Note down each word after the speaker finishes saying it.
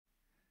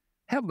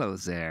Hello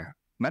there,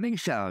 my name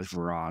is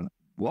Ron.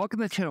 Welcome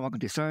to the channel, welcome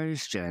to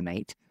Stars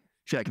Generate,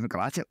 checking the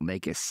Galactic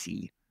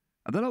Legacy.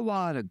 A little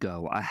while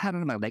ago, I had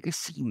on my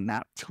Legacy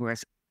map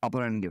tours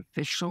uploading the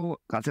official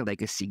Galactic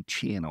Legacy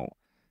channel.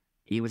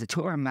 It was a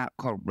tour map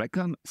called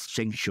Rickham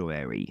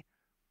Sanctuary,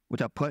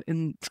 which I'll put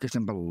in the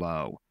description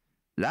below.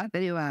 That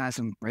video has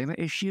some framer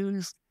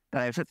issues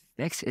that I've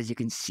fixed, as you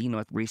can see in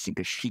the recent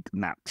Kashyyyk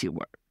map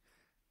tour.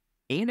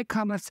 In the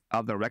comments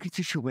of the Rickham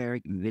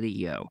Sanctuary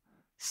video,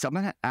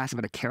 someone had asked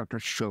about a character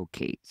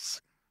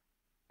showcase.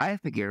 I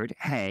figured,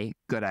 hey,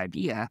 good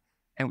idea,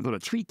 and with a little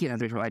tweak in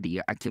visual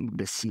idea, I came up with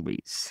this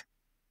series.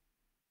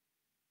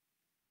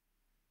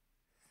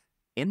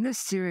 In this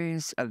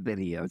series of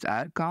videos,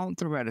 I've gone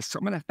through an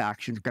assortment of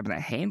factions, grabbing a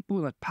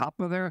handful of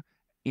popular,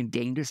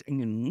 dangerous, and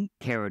unique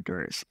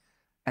characters,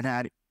 and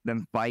had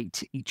them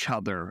fight each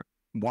other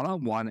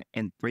one-on-one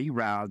in 3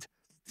 rounds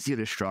to see who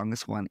the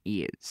strongest one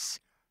is.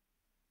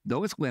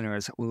 Those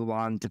winners will move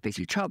on to face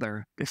each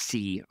other to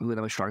see who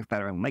the most strongest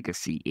fighter in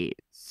Legacy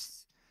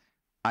is.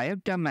 I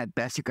have done my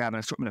best to grab an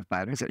assortment of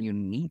fighters that are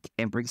unique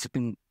and bring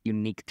something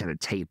unique to the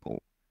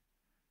table.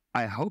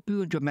 I hope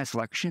you enjoy my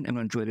selection and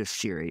will enjoy this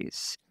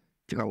series.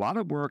 It took a lot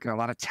of work and a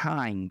lot of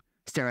time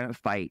staring at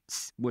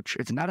fights, which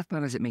is not as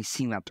fun as it may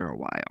seem after a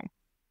while.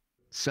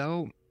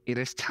 So, it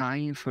is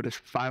time for the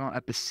final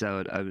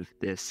episode of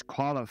this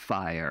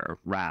qualifier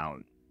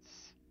round,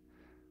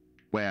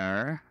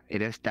 where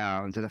it is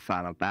down to the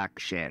final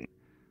faction.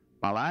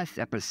 My last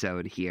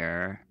episode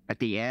here, at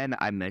the end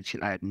I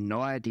mentioned I had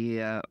no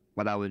idea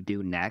what I would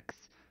do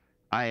next.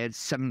 I had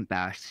 7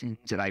 factions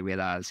and I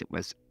realized it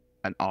was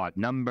an odd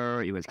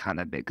number, it was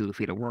kind of a bit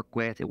goofy to work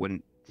with, it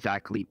wouldn't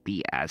exactly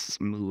be as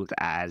smooth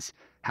as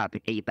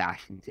having 8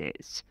 factions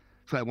is.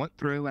 So I went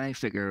through and I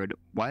figured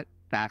what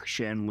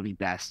faction would be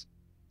best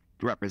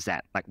to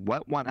represent, like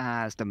what one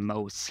has the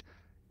most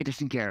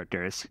interesting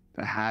characters,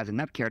 that has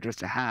enough characters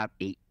to have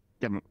 8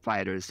 different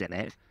fighters in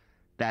it,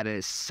 that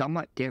is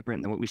somewhat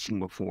different than what we've seen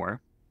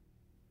before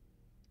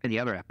in the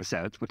other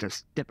episodes, which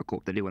is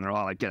difficult to do when they're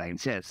all like Jedi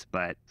and Sith.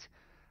 But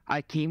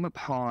I came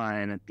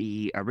upon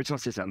the original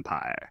Sith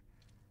Empire,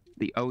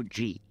 the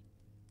OG.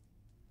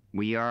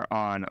 We are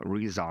on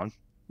Rezon,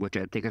 which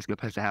I think is a good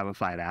place to have a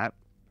fight at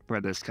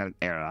for this kind of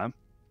era.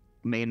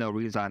 You may know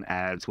Rezon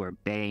as where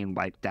Bane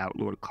wiped out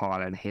Lord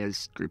Khan and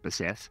his group of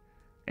Sith,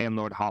 and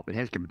Lord Hoth and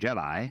his group of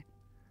Jedi,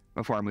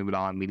 before moving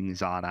on, meeting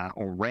Zana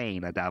or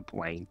Rain at that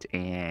point,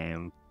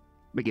 and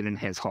beginning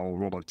his whole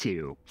World War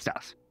II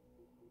stuff.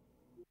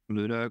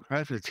 Ludo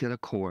crashes to the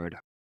cord.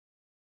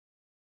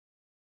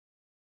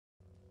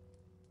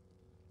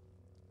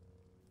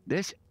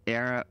 This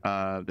era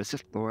of the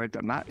Sith Lords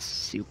I'm not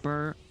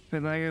super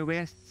familiar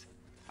with.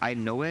 I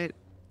know it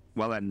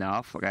well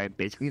enough, like I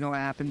basically know what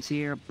happens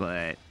here,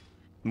 but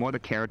more the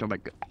character,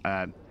 like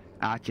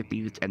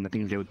attributes and the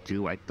things they would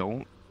do, I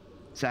don't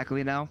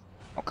exactly know.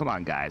 Oh, come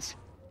on, guys.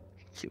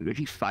 Would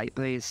you fight,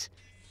 please?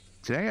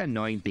 It's a very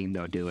annoying thing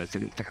they'll do is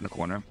to stick in the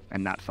corner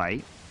and not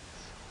fight.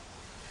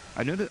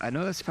 I know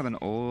that's from an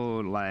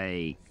old,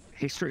 like,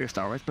 history of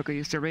Star Wars book I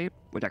used to read,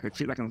 which I could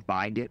see if I can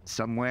find it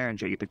somewhere and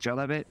show you a picture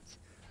of it.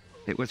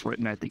 It was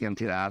written, I think, in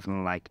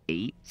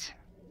 2008.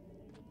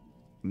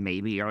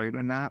 Maybe earlier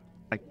than that.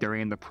 Like,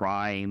 during the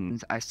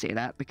primes. I say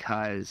that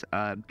because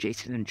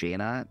Jason and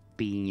Jaina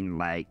being,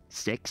 like,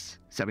 6,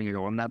 7 years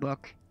old in that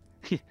book.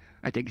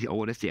 I think the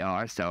oldest they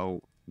are,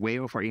 so way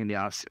before even the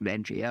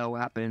NGO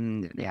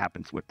happened. It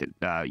happens with the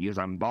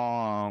Yuzan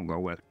Bong or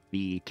with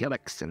the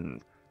Killix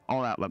and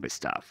all that lovely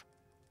stuff.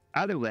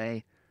 Either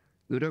way,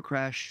 Ludo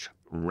crashed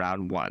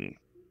round 1.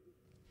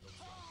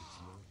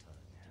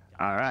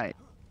 Alright.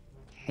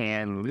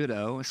 Can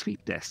Ludo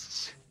sweep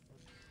this?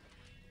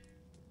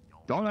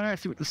 Don't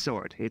underestimate the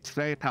sword. It's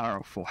very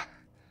powerful.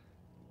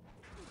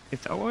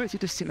 It's always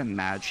just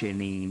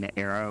imagining an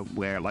era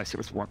where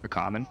lightsabers weren't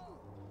common,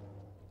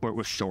 where it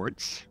was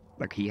swords,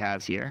 like he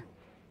has here.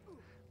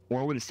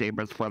 Or with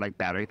sabers for like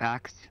battery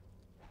packs,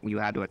 you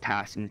had to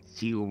attach and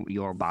seal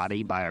your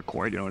body by a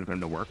cord in order for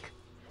them to work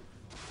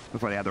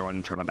before they had their own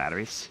internal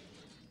batteries.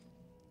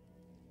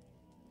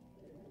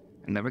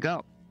 And there we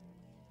go.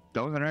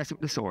 Don't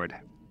underestimate the sword.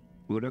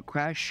 Ludo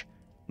crash,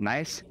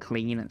 nice,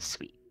 clean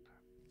sweep.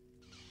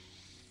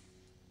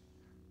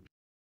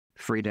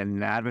 Frida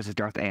Nad versus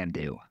Darth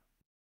Andu.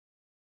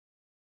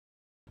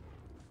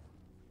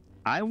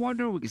 I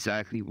wonder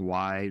exactly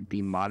why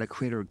the mod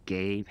creator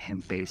gave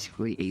him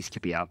basically a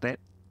skippy outfit,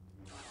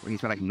 where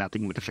he's got like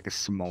nothing with just like a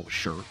small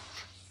shirt,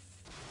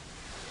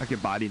 like a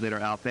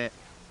bodybuilder outfit.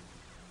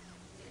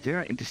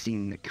 Very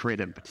interesting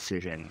creative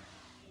decision.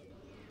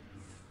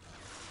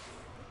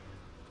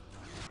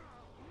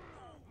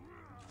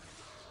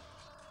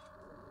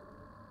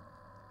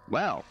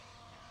 Well,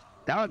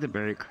 that was a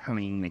very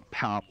cunning, like,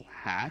 powerful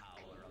hack.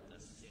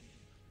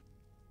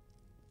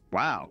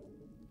 Wow.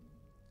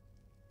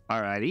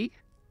 Alrighty.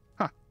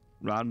 Huh.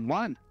 Round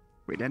 1.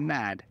 We did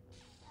Nad.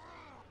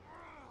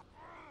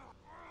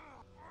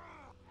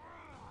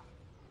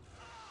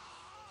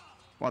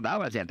 Well, that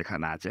was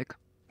anticlimactic.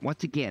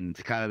 Once again,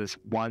 it's kind of this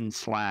one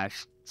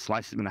slash,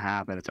 slices them in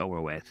half and it's over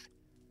with.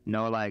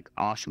 No, like,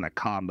 awesome, like,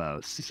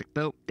 combos. Just like,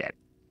 boop, dead.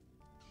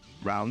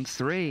 Round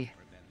 3.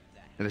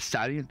 The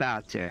deciding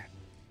battle.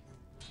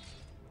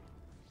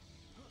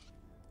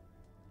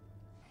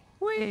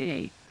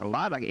 Whee! A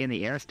lot of, like, in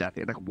the air stuff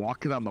here. Like,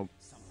 walking on the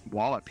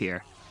wall up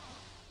here.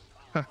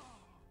 Huh.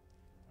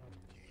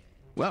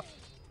 Well.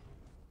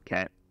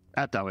 Okay.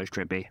 That's always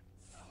trippy.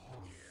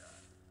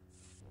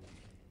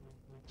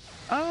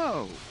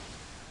 Oh!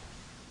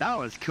 That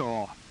was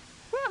cool.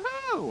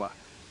 Woohoo!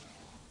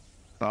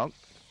 Well.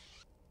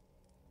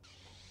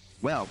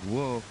 Well,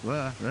 whoa.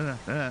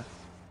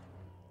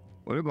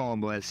 Where we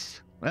going,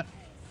 boys? Well.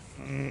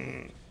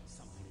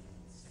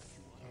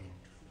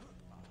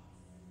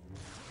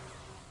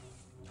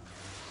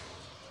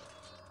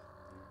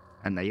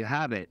 And there you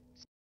have it.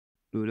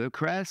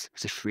 Ludicrous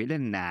versus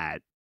Freedom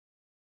Nad.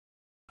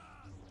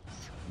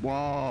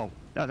 Whoa,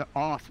 that was an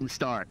awesome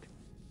start.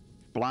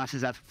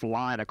 Blasts that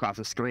flying across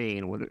the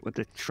screen with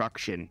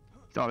destruction.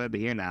 It's all over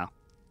here now.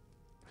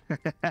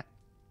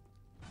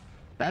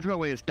 That's one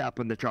way to stop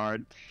in the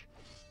charge.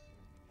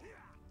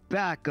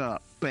 Back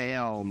up,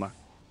 bam.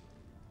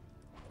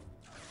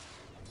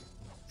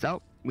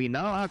 So, we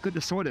know how good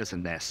the sword is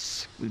in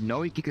this. We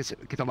know you can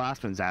get the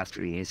last one's ass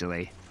pretty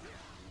easily.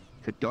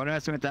 So don't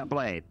underestimate that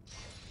blade.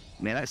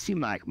 May not seem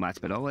like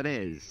much, but oh, it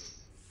is.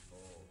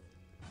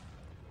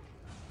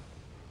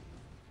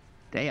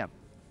 Damn.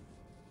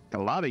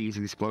 Got a lot of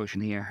using explosion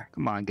here.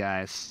 Come on,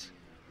 guys.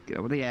 Get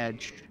over the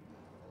edge.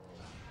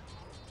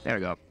 There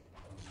we go.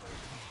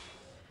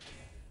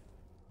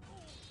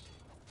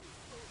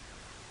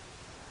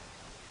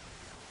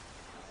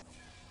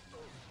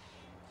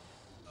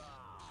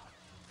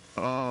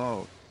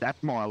 Oh,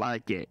 that's more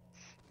like it.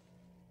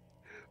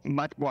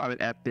 Much more of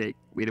an epic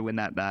way to win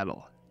that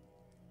battle.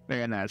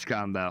 Very nice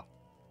combo.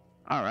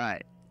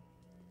 Alright.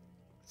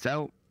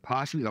 So,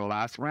 possibly the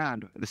last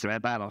round of the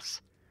Red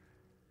Battles.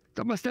 It's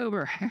almost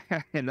over.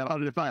 And then on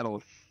to the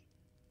finals.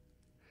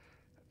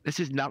 This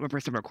is not my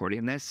first time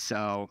recording this,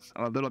 so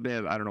I'm a little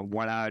bit, I don't know,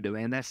 1 hour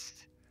doing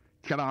this.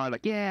 It's kind of hard,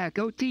 like, yeah,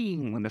 go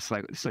team. When this is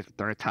like the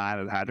third time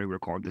I've had to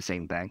record the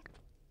same thing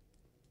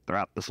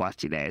throughout this last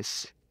 2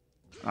 days.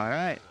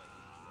 Alright.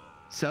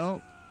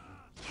 So,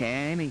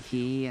 can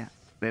he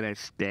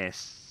finish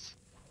this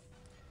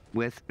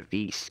with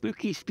the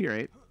spooky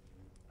spirit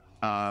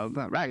of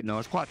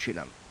Ragnar's watching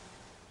him?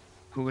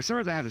 Who, as far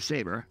as I have a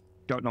saber,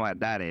 don't know what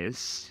that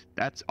is.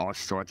 That's all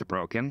sorts of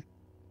broken.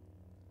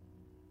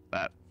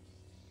 But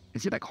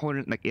is he like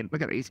holding like in?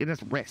 Look at it, he's in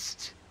his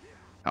wrist.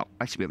 Oh,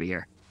 I should be over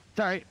here.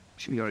 Sorry,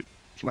 should be going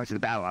to watch the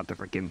battle out the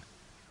freaking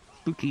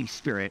spooky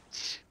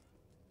spirit.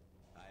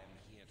 I am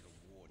here to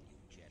warn you,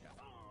 Jedi.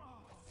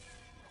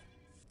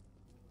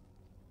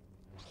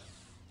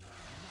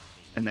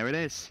 And there it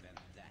is.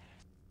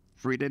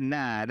 Freedom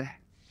Nad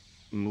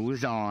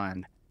moves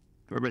on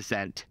to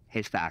represent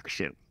his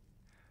faction.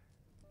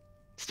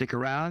 Stick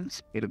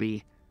around, it'll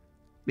be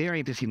very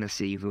interesting to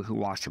see who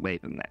walks away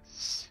from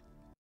this.